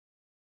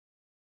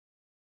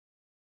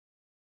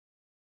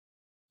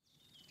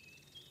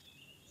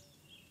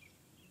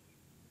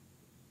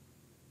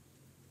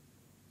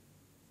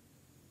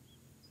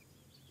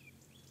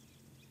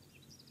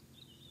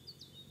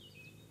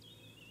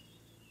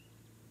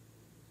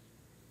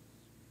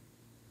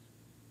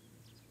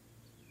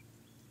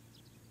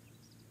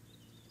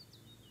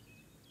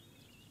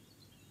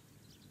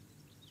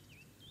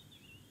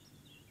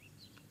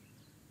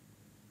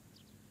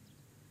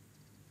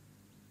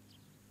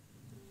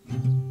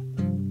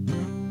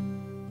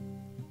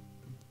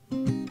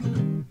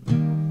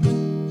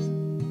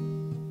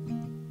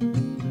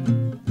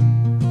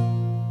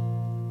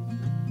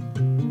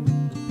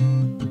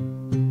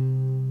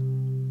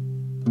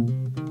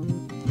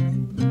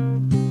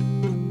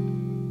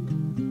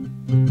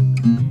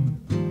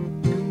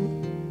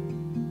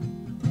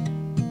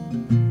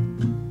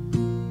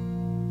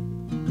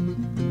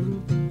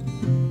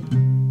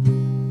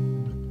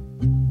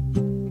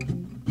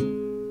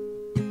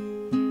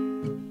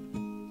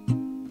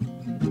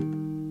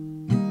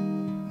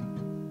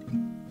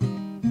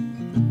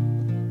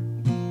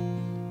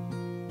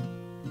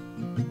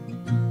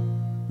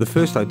The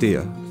first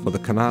idea for the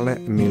Canale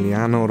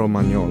Emiliano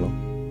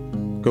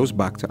Romagnolo goes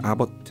back to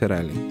Abbot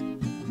Terelli,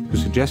 who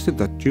suggested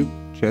that Duke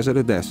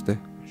Cesare d'Este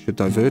should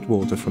divert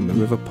water from the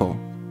River Po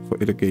for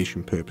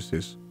irrigation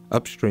purposes,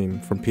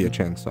 upstream from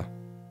Piacenza.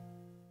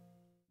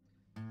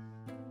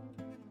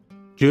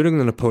 During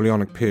the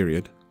Napoleonic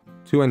period,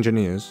 two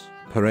engineers,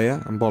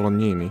 Perea and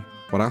Bolognini,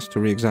 were asked to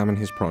re-examine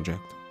his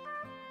project.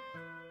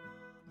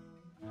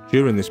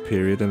 During this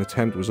period, an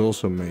attempt was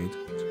also made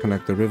to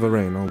connect the River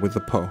Reno with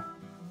the Po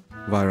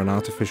via an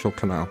artificial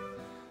canal,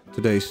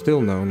 today still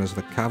known as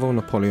the Cavo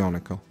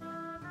Napoleonico.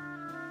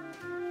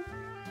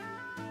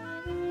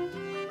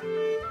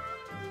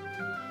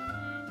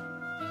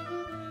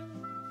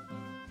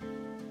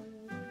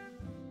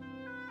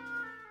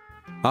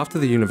 After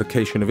the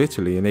unification of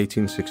Italy in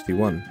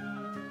 1861,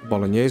 a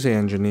Bolognese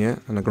engineer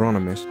and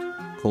agronomist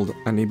called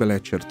Annibale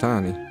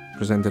Certani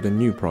presented a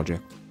new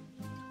project.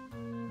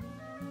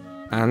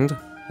 And,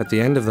 at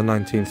the end of the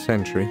 19th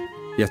century,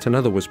 yet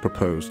another was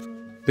proposed,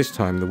 this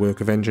time the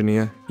work of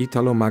engineer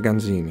Italo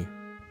Magazzini.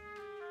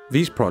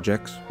 These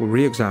projects were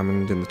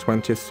re-examined in the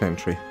 20th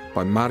century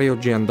by Mario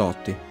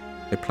Giandotti,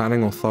 a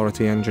planning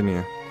authority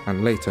engineer,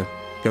 and later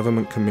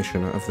government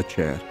commissioner of the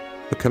chair.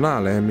 The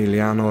Canale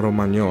Emiliano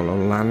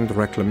Romagnolo Land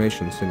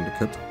Reclamation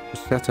Syndicate was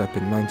set up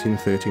in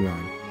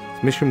 1939.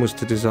 Its mission was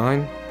to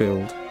design,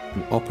 build,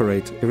 and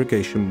operate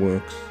irrigation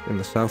works in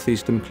the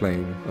southeastern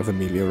plain of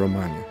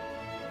Emilia-Romagna.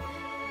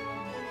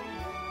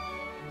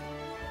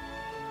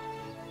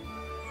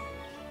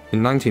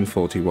 In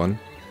 1941,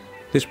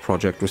 this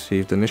project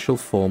received initial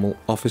formal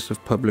Office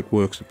of Public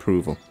Works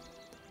approval,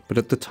 but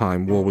at the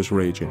time war was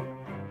raging.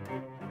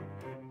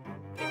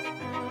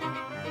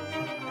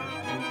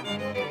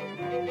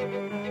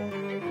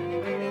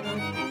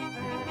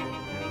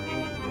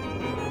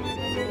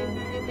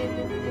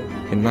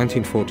 In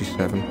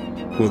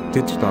 1947, work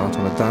did start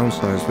on a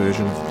downsized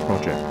version of the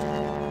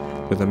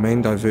project, with a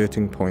main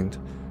diverting point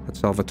at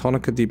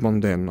Salvatonica di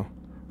Modena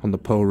on the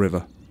Po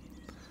River,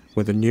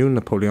 where the new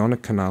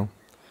Napoleonic Canal,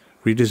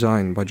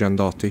 redesigned by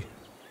Giandotti,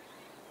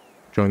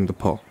 joined the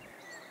Po.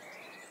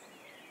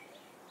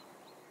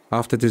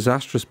 After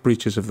disastrous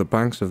breaches of the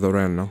banks of the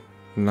Reno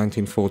in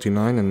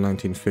 1949 and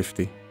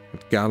 1950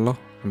 at Gallo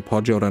and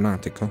Poggio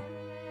Renatico,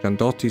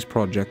 Giandotti's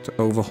project to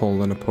overhaul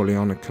the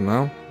Napoleonic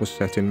Canal was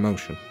set in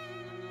motion.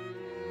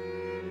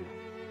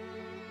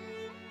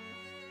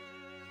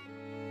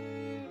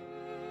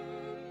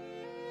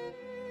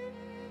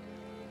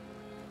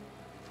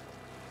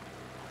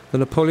 The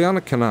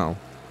Napoleonic Canal,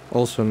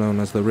 also known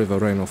as the River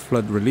Reno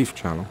Flood Relief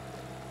Channel,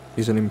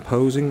 is an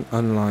imposing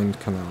unlined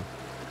canal.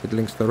 It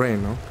links the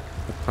Reno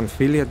at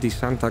Panfiglia di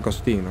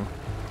Sant'Agostino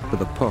to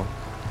the Po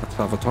at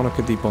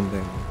Salvatonica di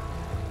Modena.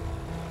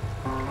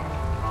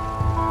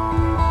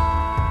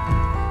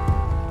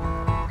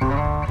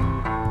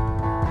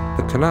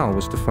 The canal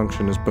was to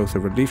function as both a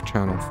relief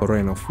channel for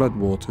Reno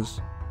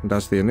floodwaters and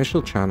as the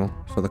initial channel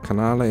for the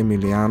Canale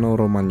Emiliano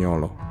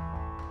Romagnolo.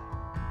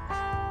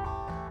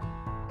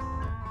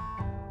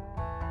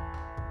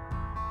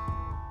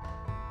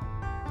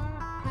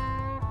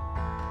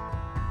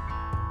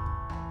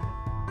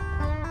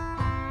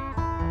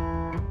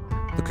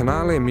 The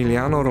Canale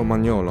Emiliano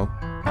Romagnolo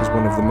is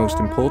one of the most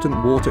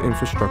important water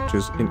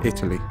infrastructures in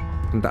Italy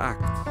and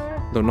acts,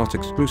 though not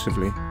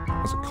exclusively,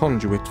 as a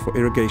conduit for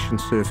irrigation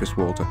surface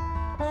water,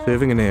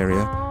 serving an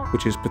area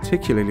which is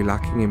particularly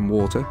lacking in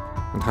water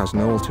and has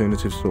no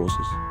alternative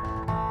sources.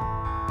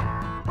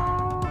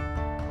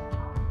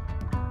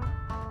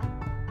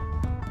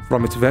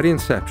 From its very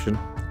inception,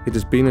 it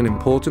has been an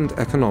important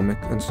economic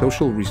and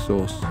social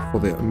resource for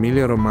the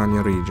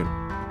Emilia-Romagna region.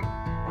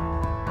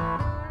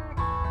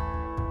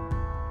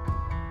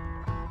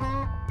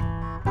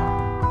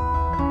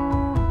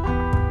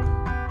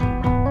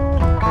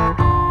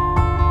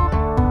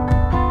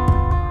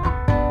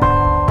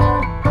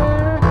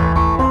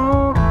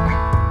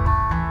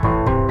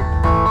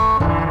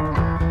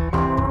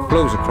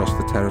 Flows across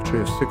the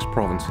territory of 6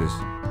 provinces: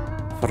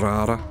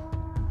 Ferrara,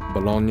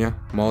 Bologna,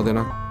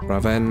 Modena,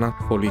 Ravenna,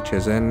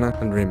 Forlì-Cesena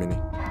and Rimini,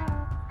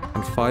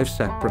 and 5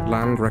 separate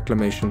land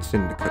reclamation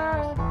syndicates: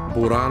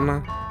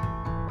 Burana,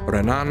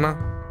 Renana,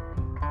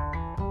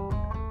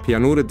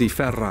 Pianura di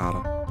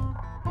Ferrara,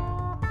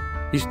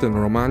 Eastern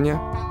Romagna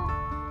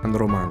and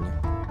Romagna.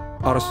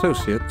 Our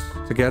associates,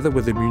 together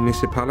with the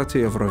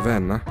Municipality of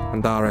Ravenna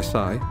and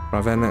RSI,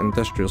 Ravenna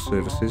Industrial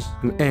Services,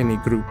 and any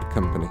group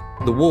company.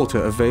 The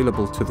water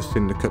available to the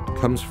syndicate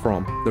comes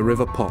from the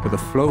River Po with a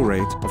flow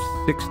rate of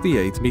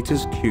 68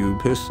 meters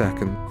cubed per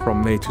second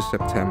from May to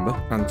September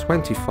and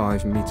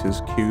 25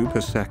 meters cubed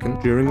per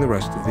second during the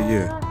rest of the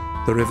year.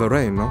 The River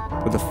Reno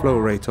with a flow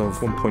rate of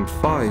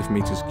 1.5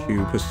 meters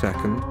cubed per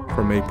second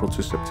from April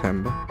to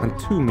September and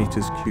 2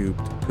 meters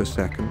cubed per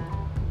second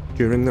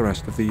during the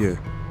rest of the year.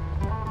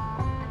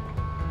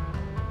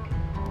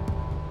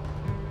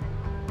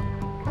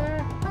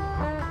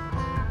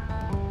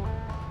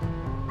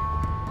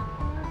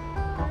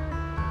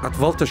 At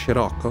Volta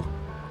Scirocco,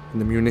 in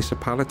the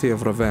Municipality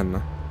of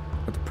Ravenna,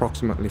 at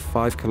approximately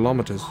 5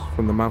 kilometers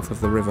from the mouth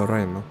of the River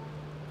Reno,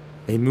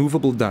 a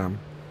movable dam,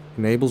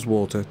 enables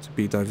water to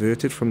be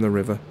diverted from the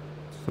river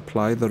to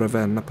supply the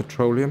Ravenna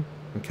petroleum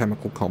and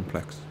chemical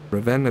complex,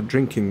 Ravenna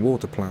drinking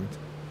water plant,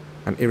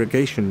 and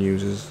irrigation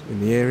users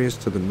in the areas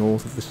to the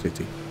north of the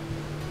city.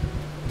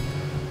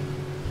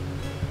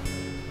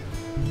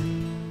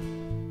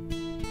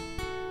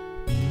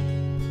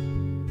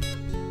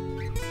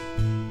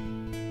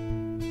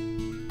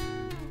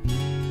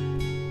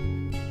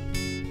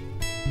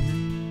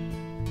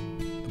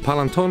 The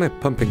Palantone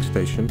pumping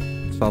station,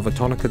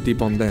 Salvatonica di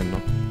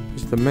Bondeno,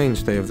 is the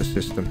mainstay of the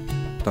system,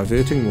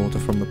 diverting water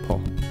from the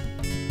Po.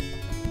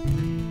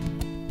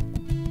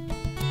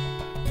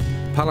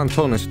 The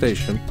Palantone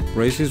station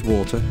raises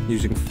water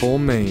using 4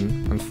 main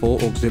and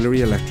 4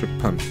 auxiliary electric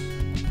pumps,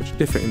 which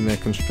differ in their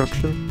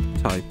construction,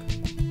 type,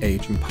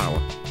 age and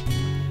power.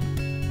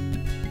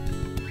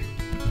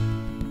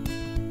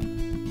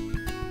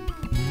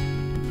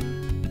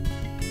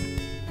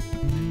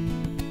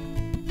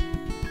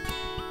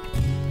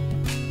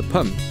 The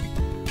pumps,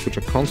 which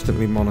are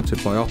constantly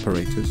monitored by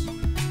operators,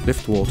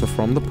 lift water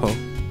from the Po,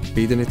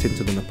 feeding it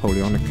into the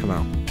Napoleonic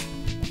Canal.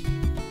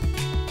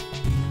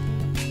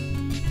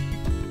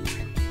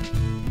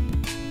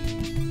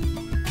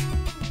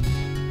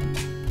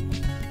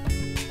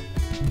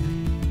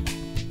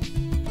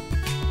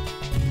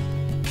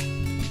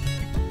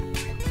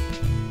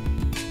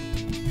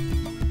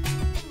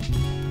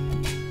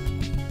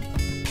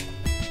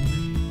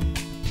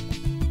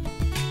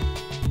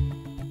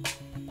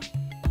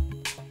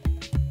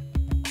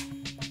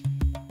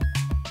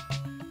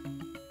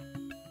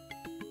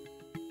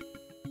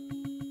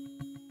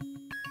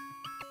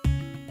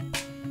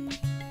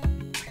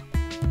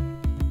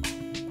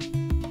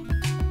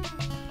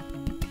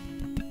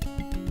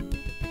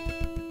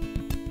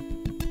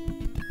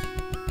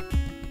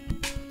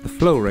 The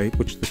flow rate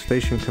which the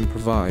station can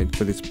provide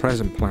with its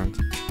present plant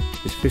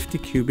is 50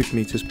 cubic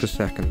meters per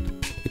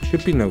second. It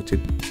should be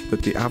noted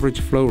that the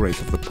average flow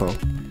rate of the Po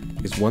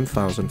is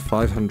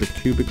 1,500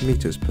 cubic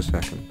meters per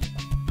second.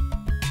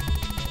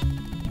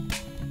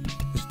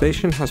 The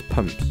station has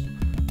pumps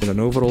with an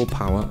overall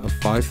power of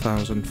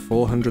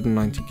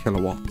 5,490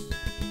 kilowatts,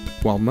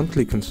 while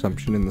monthly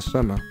consumption in the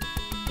summer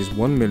is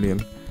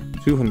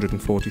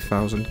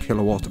 1,240,000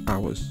 kilowatt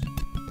hours.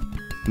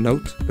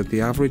 Note that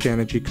the average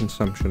energy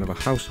consumption of a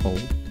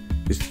household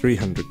is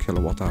 300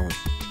 kilowatt hours.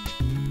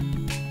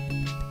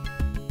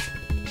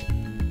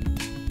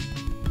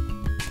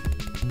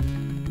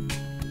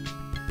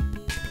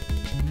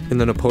 In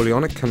the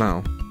Napoleonic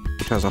Canal,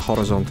 which has a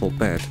horizontal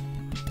bed,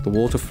 the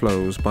water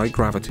flows by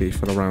gravity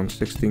for around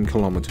 16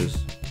 kilometers,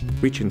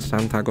 reaching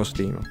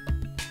Sant'Agostino.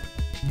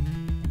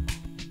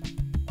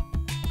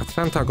 At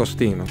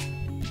Sant'Agostino,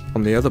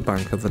 on the other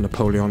bank of the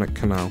Napoleonic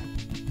Canal,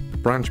 the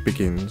branch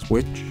begins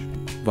which,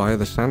 via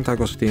the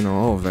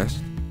Sant'Agostino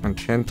Ovest and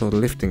Cento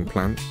lifting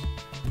plants,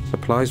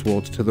 supplies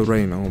water to the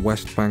Reno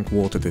West Bank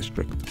Water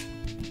District.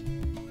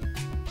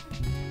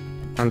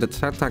 And at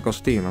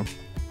Sant'Agostino,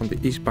 on the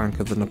east bank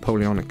of the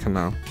Napoleonic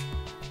Canal,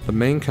 the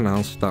main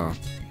canal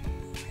starts.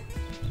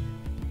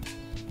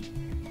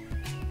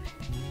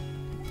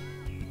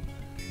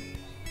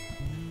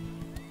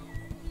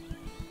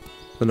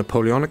 The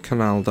Napoleonic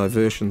Canal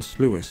diversion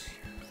sluice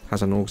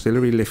has an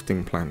auxiliary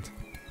lifting plant.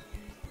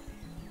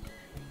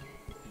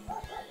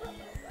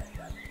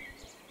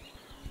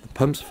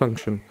 Pumps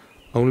function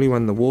only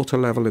when the water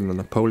level in the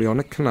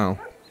Napoleonic Canal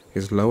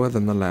is lower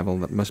than the level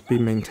that must be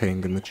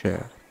maintained in the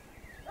chair.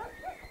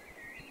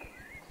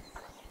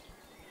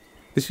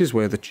 This is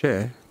where the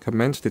chair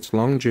commenced its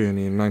long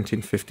journey in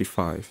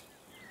 1955,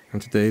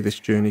 and today this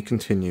journey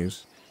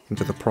continues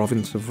into the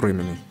province of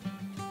Rimini.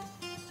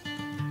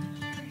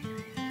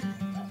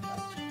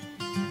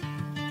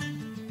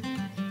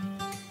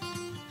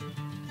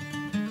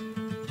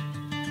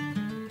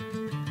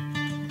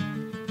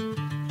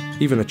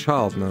 Even a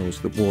child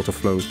knows that water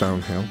flows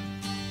downhill,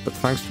 but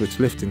thanks to its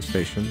lifting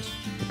stations,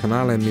 the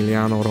Canale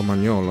Emiliano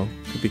Romagnolo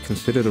could be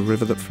considered a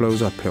river that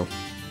flows uphill.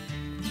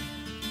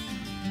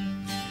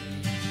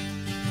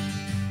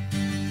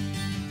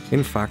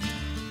 In fact,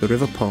 the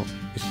River Po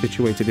is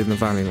situated in the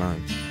valley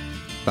line,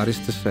 that is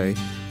to say,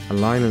 a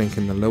line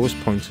linking the lowest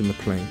points in the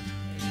plain.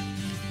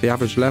 The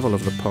average level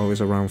of the Po is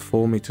around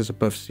 4 meters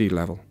above sea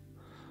level,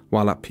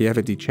 while at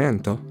Pieve di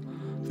Cento,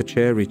 the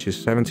chair reaches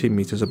 17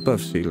 meters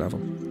above sea level,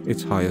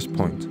 its highest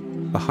point.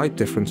 The height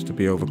difference to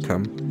be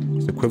overcome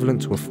is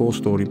equivalent to a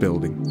 4-story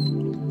building.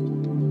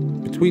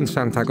 Between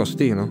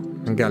Sant'Agostino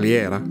and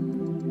Galliera,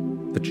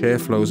 the chair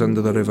flows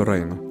under the River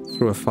Reno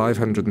through a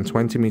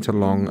 520 meter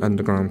long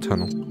underground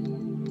tunnel.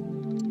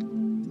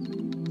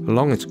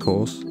 Along its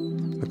course,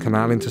 the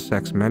canal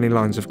intersects many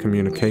lines of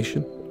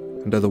communication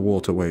and other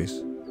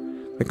waterways.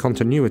 The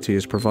continuity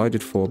is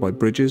provided for by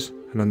bridges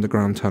and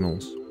underground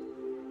tunnels.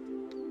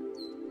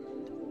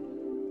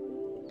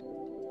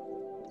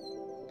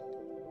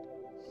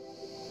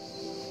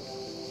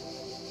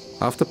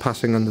 After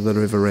passing under the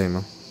River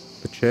Reno,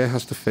 the chair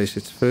has to face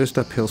its first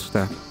uphill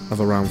step of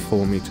around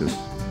 4 meters.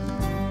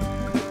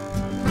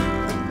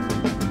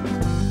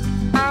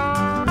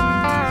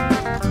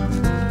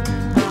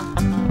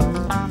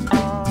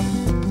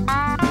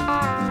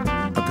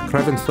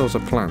 Crevensosa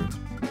plant,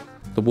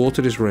 the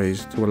water is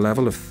raised to a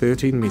level of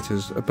 13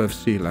 meters above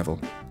sea level,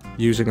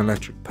 using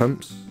electric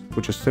pumps,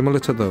 which are similar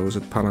to those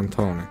at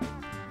Palantone,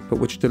 but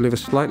which deliver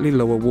slightly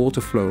lower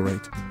water flow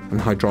rate and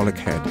hydraulic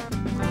head.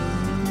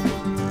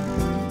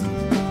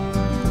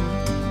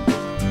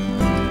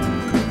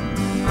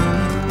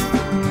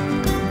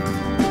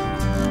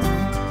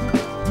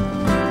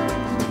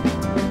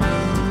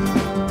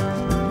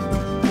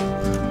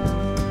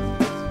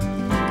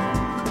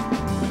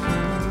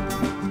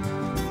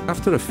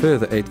 After a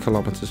further 8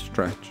 kilometers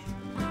stretch,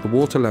 the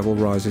water level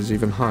rises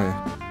even higher,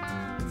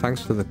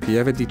 thanks to the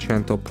Pieve di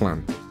Cento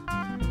plant,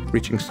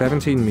 reaching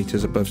 17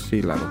 meters above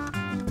sea level.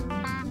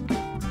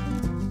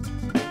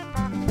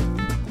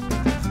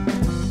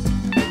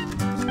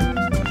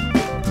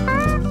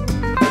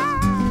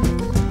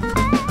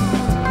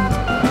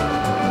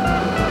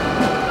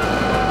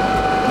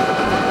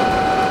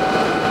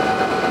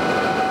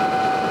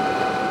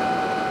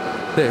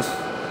 This,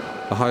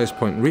 the highest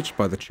point reached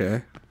by the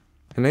chair,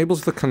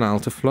 enables the canal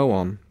to flow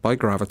on by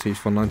gravity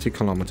for 90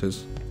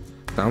 kilometers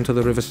down to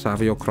the River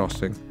Savio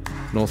crossing,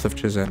 north of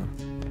Cesena.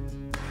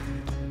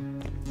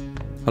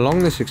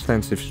 Along this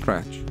extensive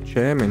stretch,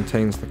 Chair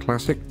maintains the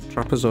classic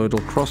trapezoidal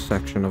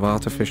cross-section of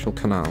artificial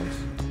canals,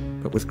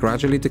 but with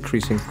gradually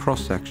decreasing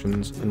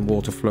cross-sections and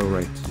water flow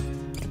rates.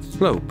 Its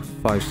slope,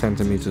 5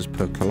 centimeters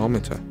per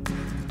kilometer,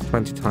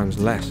 20 times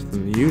less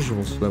than the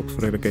usual slope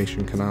for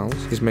irrigation canals,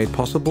 is made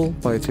possible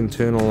by its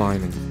internal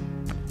lining,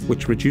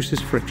 which reduces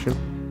friction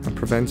and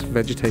prevents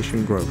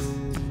vegetation growth.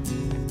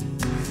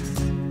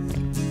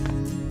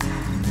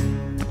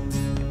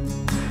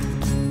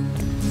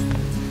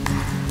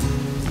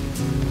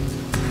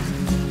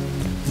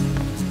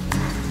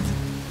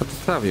 At the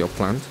Savio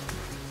plant,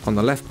 on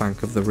the left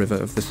bank of the river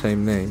of the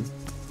same name,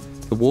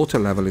 the water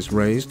level is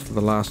raised for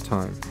the last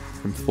time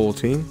from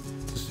 14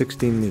 to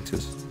 16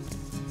 meters.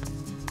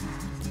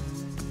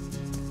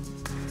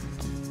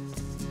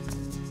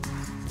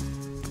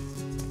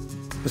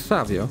 The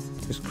Savio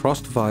is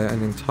crossed via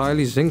an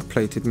entirely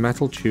zinc-plated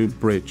metal tube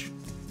bridge,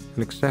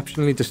 an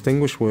exceptionally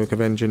distinguished work of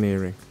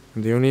engineering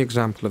and the only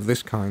example of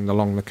this kind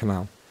along the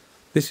canal.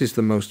 This is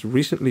the most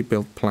recently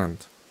built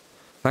plant,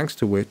 thanks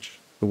to which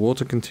the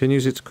water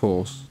continues its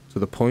course to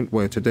the point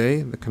where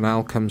today the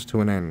canal comes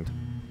to an end.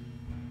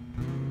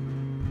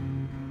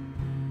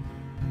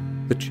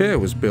 The chair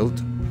was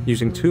built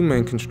using 2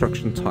 main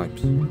construction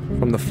types.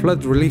 From the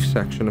flood relief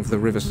section of the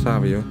River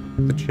Savio,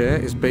 the chair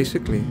is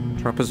basically a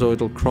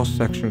trapezoidal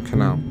cross-section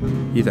canal,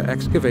 either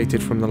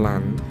excavated from the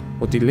land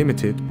or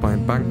delimited by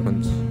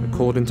embankments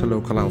according to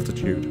local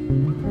altitude.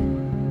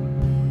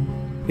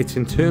 Its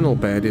internal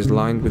bed is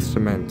lined with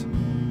cement,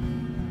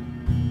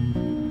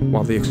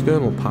 while the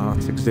external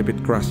parts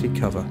exhibit grassy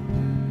cover.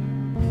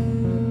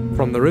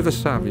 From the River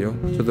Savio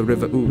to the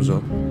River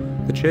Uso,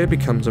 the chair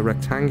becomes a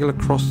rectangular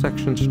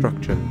cross-section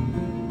structure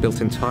built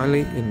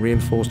entirely in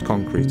reinforced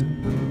concrete.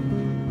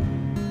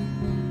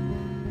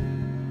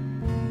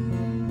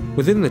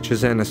 Within the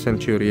Cesena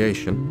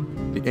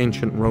centuriation, the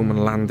ancient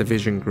Roman land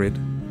division grid,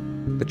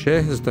 the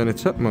chair has done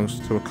its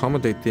utmost to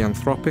accommodate the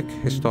anthropic,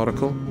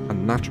 historical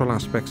and natural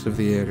aspects of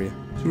the area.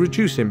 To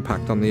reduce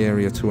impact on the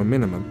area to a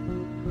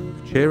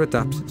minimum, the chair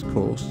adapts its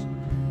course,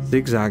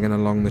 zigzagging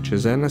along the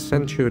Cesena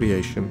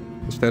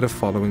centuriation instead of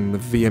following the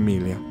Via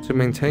Emilia, to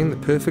maintain the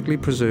perfectly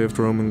preserved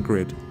Roman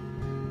grid,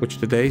 which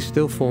today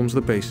still forms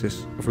the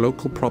basis of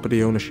local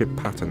property ownership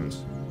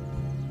patterns.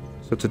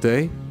 So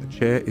today, the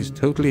chair is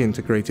totally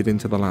integrated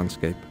into the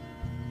landscape.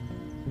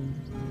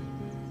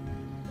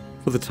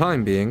 For the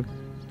time being,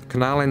 the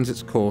canal ends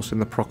its course in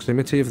the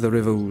proximity of the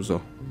River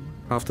Uso,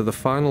 after the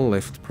final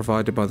lift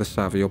provided by the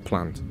Savio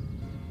plant.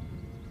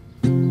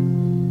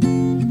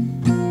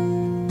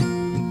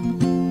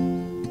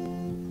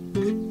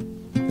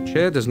 The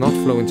chair does not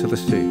flow into the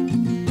sea.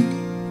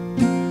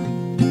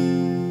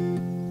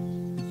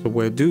 So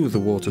where do the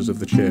waters of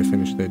the chair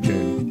finish their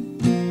journey?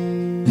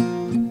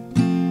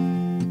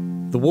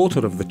 The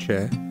water of the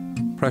chair,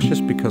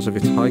 precious because of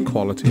its high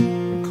quality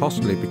and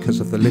costly because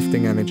of the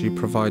lifting energy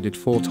provided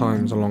 4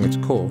 times along its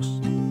course,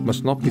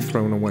 must not be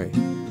thrown away,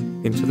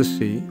 into the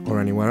sea or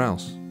anywhere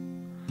else.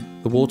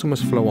 The water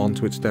must flow on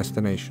to its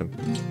destination.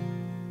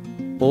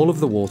 All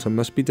of the water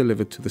must be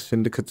delivered to the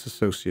syndicates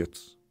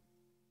associates.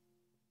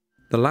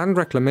 The land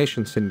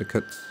reclamation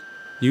syndicates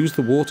use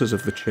the waters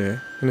of the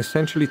chair in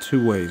essentially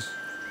 2 ways.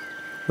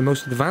 The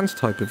most advanced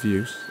type of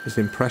use is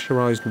in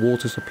pressurized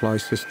water supply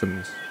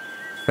systems,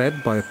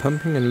 fed by a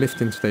pumping and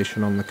lifting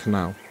station on the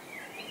canal.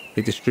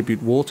 They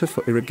distribute water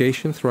for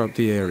irrigation throughout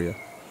the area,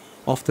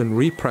 often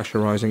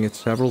repressurizing it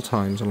several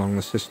times along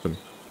the system,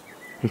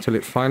 until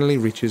it finally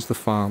reaches the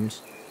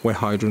farms where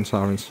hydrants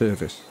are in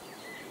service.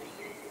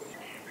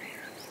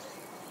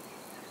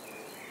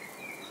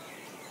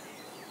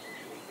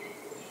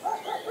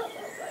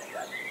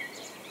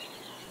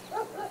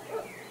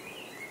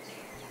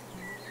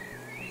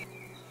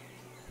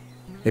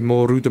 A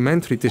more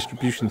rudimentary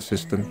distribution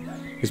system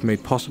is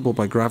made possible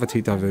by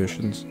gravity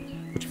diversions,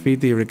 which feed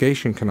the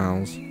irrigation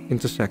canals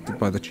intersected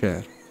by the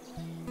chair.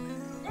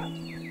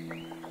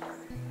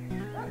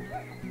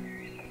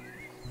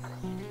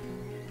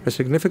 A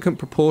significant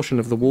proportion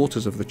of the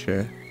waters of the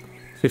Cer,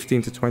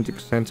 15 to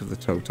 20% of the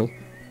total,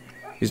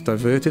 is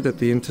diverted at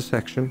the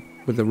intersection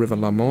with the River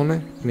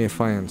Lamone near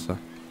Faenza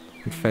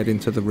and fed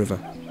into the river.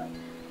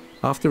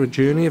 After a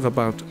journey of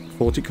about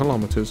 40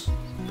 kilometers,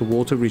 the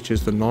water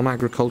reaches the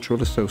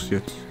non-agricultural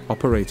associates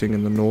operating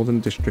in the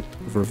northern district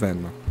of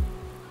Ravenna.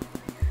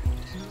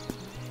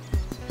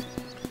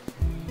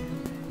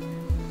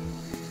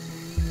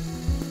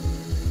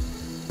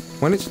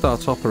 When it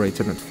starts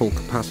operating at full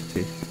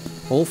capacity,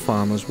 all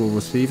farmers will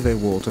receive their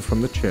water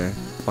from the Cer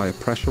via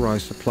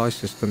pressurized supply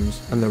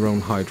systems and their own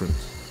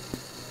hydrants.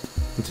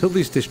 Until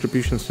these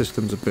distribution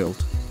systems are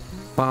built,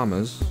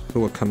 farmers,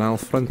 who are canal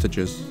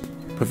frontages,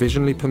 are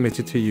provisionally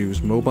permitted to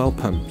use mobile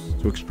pumps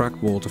to extract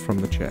water from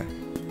the Cer.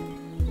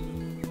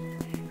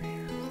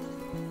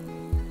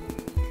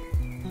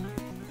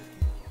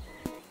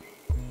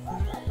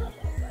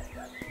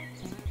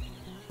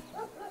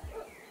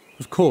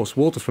 Of course,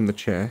 water from the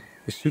Cer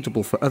is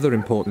suitable for other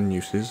important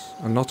uses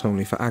and not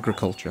only for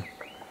agriculture.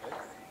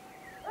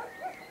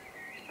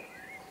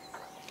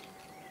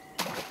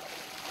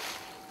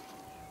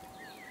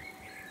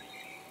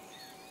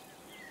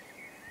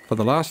 For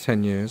the last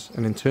 10 years,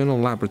 an internal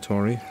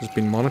laboratory has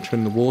been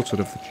monitoring the water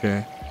of the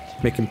Cer,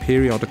 making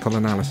periodical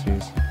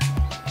analyses.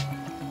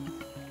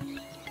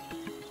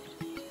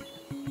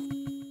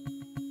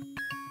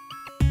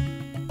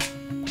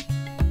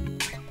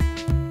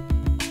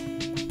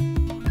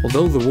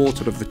 Although the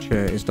water of the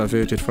Cer is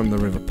diverted from the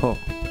River Po,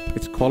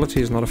 its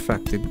quality is not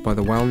affected by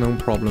the well-known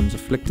problems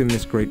afflicting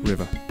this great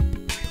river.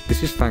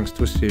 This is thanks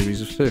to a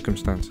series of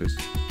circumstances.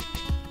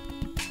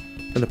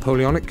 The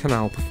Napoleonic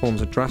Canal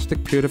performs a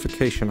drastic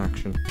purification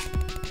action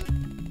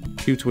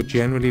due to a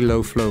generally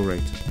low flow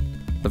rate,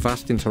 the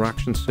vast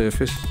interaction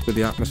surface with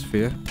the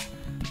atmosphere,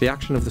 the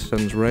action of the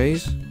sun's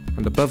rays,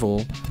 and above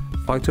all,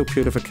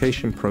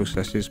 phytopurification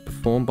processes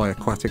performed by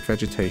aquatic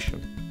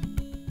vegetation.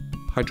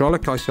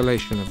 Hydraulic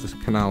isolation of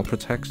the canal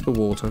protects the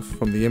water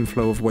from the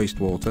inflow of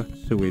wastewater,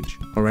 sewage,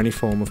 or any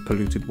form of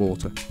polluted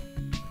water.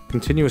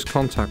 Continuous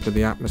contact with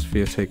the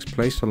atmosphere takes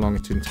place along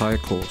its entire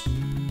course.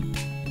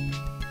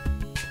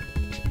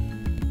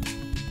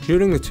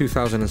 During the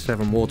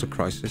 2007 water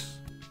crisis,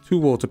 2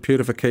 water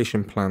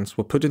purification plants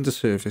were put into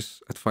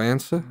service at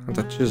Faenza and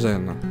at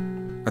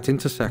Cesena, at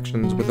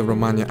intersections with the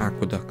Romagna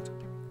aqueduct.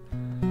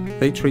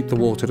 They treat the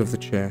water of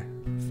the Cer,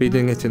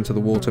 feeding it into the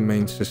water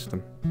main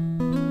system.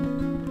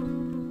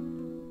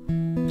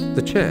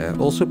 The Cer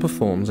also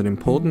performs an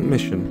important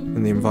mission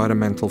in the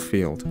environmental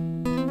field,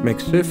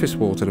 makes surface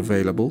water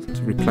available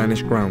to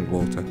replenish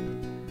groundwater.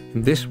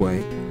 In this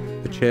way,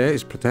 the Cer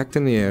is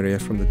protecting the area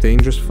from the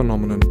dangerous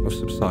phenomenon of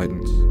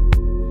subsidence.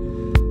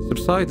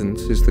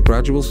 Subsidence is the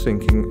gradual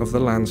sinking of the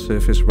land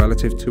surface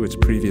relative to its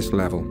previous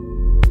level.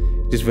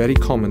 It is very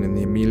common in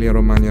the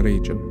Emilia-Romagna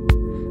region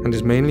and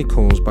is mainly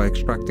caused by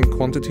extracting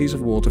quantities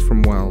of water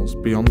from wells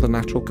beyond the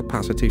natural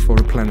capacity for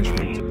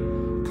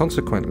replenishment,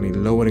 consequently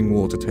lowering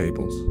water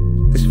tables.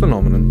 This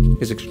phenomenon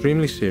is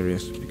extremely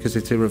serious because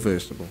it's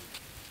irreversible.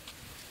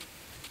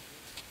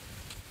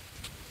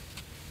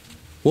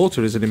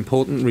 Water is an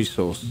important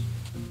resource.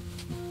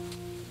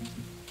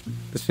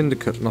 The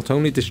syndicate not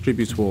only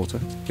distributes water,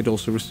 it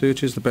also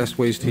researches the best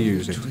ways to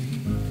use it.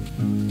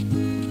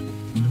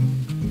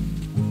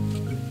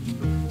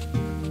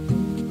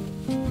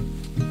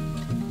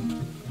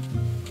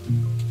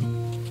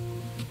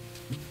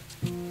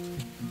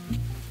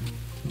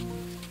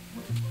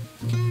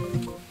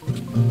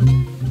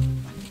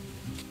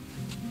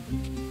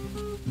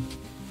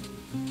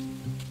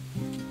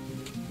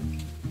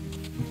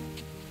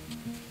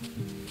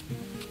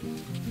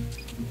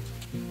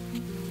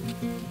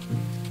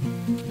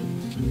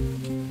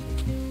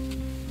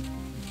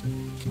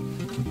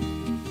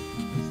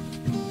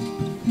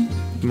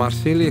 The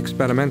Marsili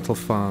Experimental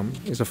Farm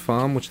is a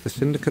farm which the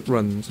syndicate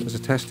runs as a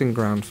testing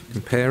ground for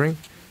comparing,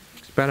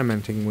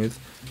 experimenting with,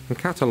 and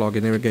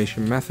cataloguing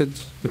irrigation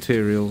methods,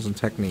 materials and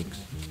techniques.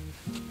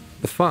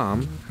 The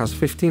farm has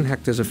 15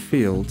 hectares of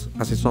fields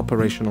as its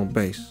operational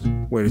base,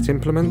 where it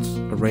implements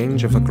a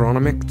range of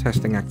agronomic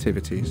testing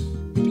activities.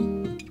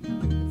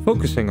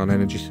 Focusing on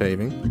energy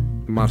saving,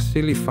 the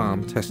Marsili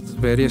farm tests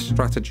various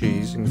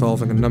strategies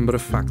involving a number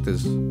of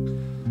factors,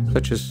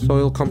 such as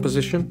soil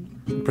composition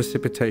and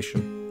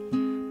precipitation,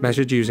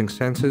 measured using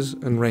sensors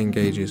and rain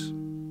gauges.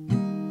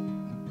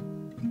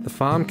 The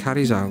farm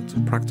carries out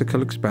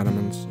practical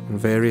experiments on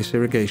various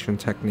irrigation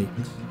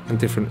techniques and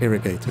different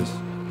irrigators.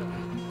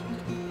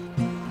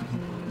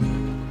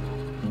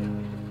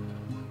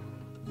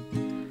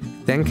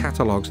 It then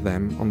catalogues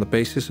them on the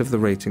basis of the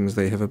ratings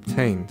they have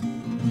obtained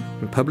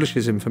and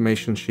publishes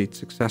information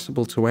sheets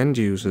accessible to end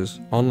users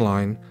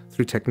online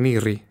through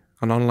Tecniri,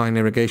 an online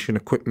irrigation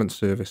equipment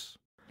service.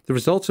 The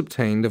results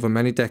obtained over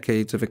many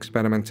decades of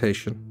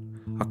experimentation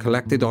are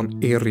collected on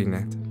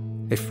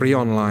Irrinet, a free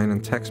online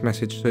and text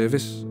message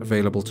service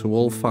available to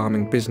all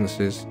farming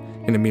businesses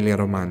in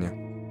Emilia-Romagna.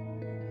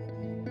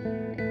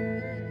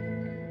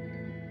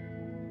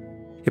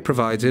 It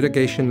provides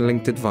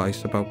irrigation-linked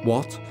advice about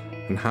what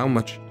and how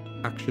much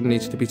action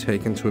needs to be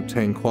taken to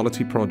obtain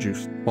quality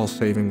produce while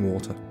saving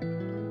water.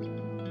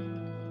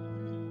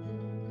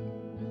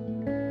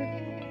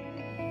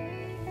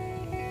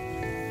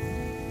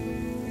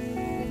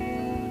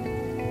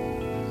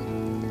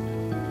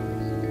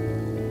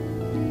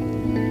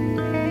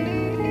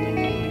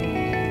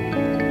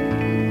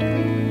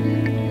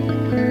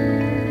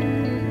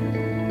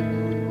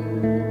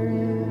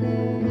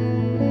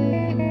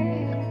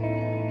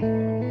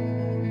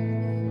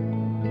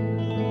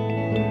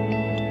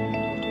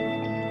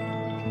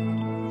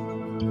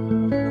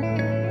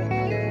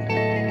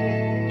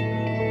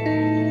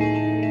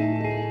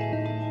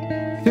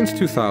 Since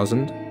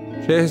 2000,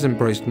 Chair has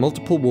embraced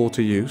multiple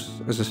water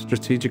use as a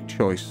strategic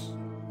choice,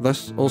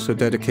 thus also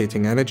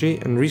dedicating energy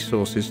and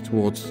resources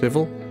towards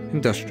civil,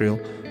 industrial,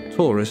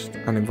 tourist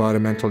and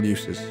environmental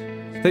uses.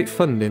 State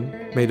funding,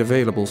 made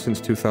available since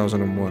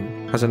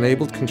 2001, has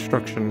enabled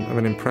construction of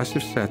an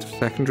impressive set of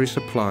secondary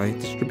supply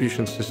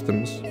distribution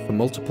systems for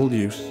multiple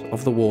use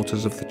of the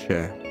waters of the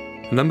Chair.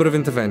 A number of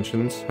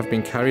interventions have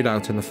been carried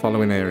out in the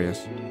following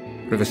areas: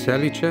 River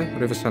Selice,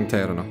 River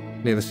Santerno,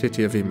 near the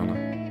city of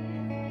Imola;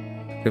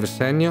 River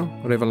Segno,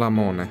 River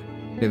Lamone,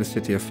 near the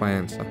city of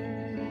Faenza;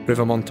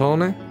 River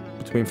Montone,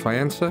 between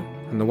Faenza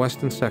and the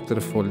western sector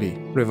of Forlì;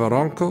 River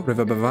Ronco,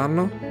 River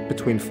Bevano,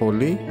 between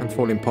Forlì and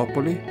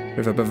Forlimpopoli;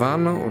 River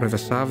Bevano, River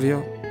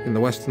Savio, in the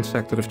western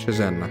sector of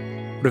Cesena;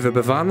 River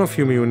Bevano,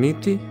 Fiumi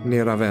Uniti,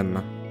 near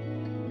Ravenna.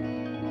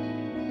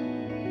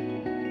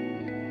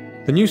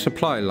 The new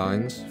supply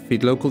lines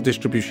feed local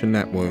distribution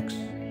networks.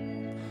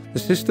 The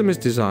system is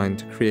designed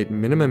to create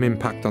minimum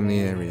impact on the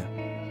area.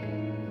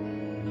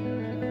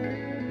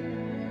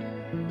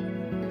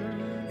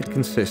 It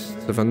consists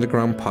of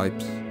underground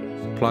pipes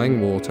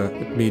supplying water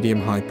at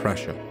medium-high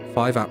pressure,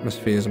 5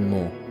 atmospheres and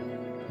more,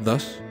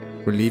 thus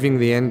relieving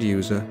the end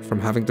user from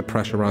having to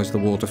pressurize the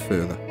water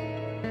further.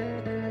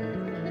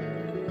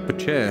 But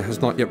Chair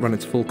has not yet run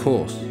its full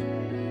course.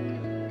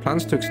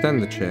 Plans to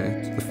extend the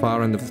Chair to the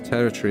far end of the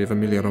territory of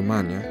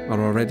Emilia-Romagna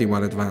are already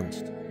well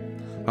advanced.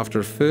 After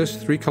a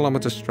first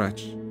 3-kilometre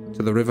stretch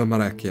to the River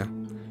Marecchia,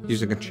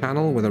 using a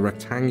channel with a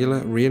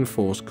rectangular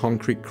reinforced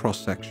concrete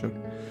cross-section,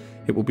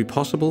 it will be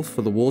possible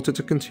for the water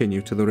to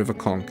continue to the River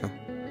Conca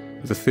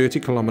with a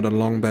 30-kilometre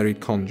long buried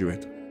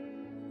conduit.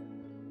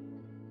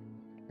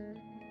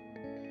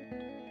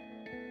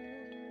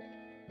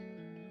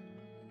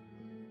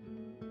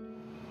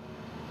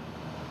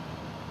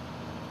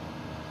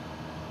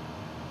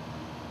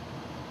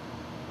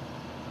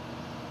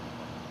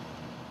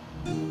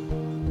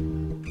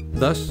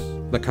 Thus,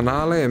 the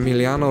Canale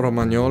Emiliano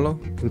Romagnolo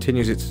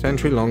continues its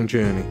century-long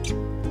journey,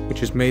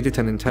 which has made it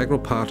an integral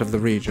part of the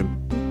region.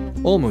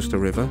 Almost a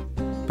river,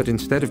 but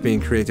instead of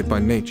being created by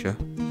nature,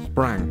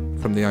 sprang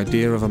from the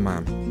idea of a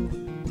man.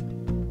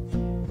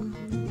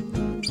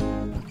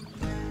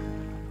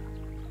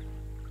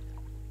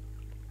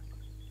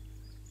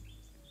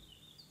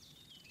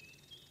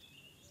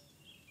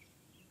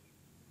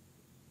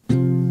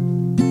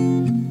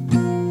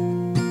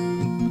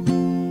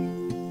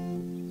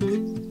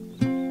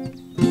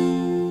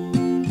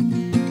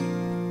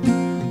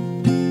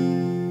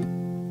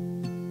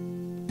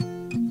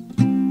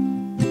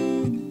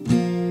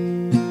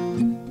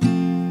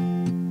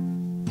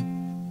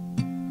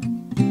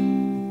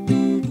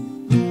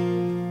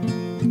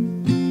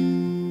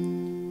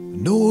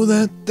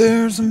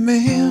 There's a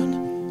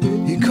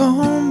man, he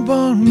come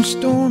bum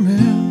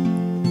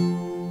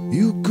storming.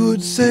 You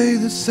could say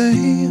the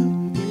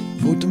same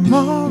for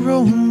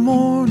tomorrow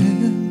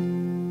morning,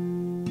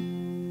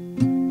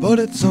 but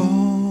it's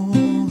all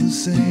the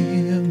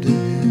same to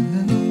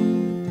him.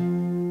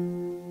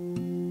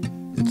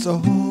 It's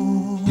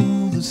all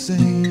the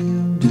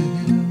same to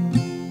him.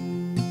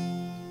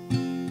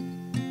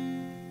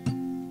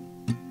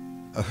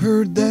 I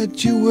heard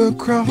that you were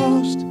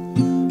crossed,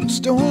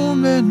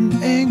 storm and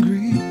angry.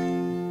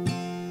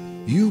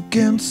 You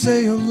can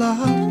say a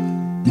lot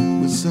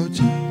with such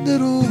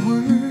little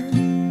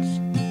words.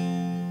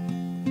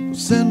 Well,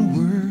 send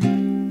word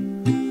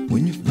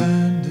when you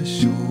find the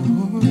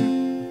shore.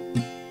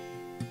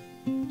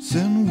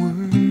 Send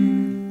word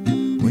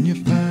when you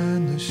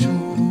find the shore.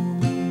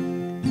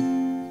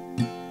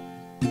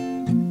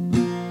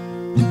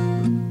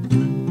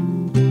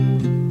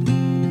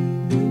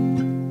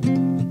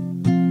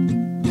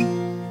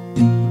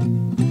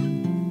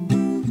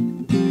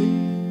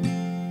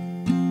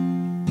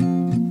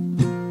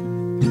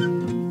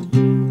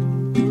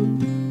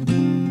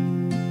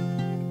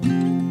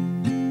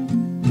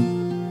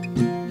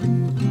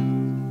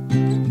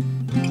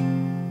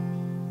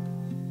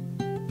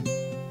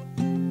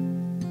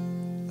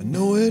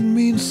 It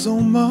means so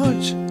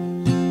much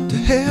to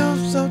have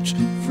such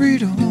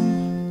freedom.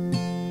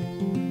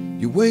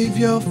 You wave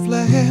your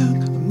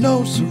flag of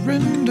no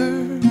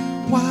surrender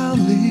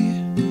wildly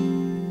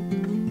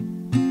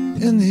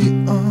in the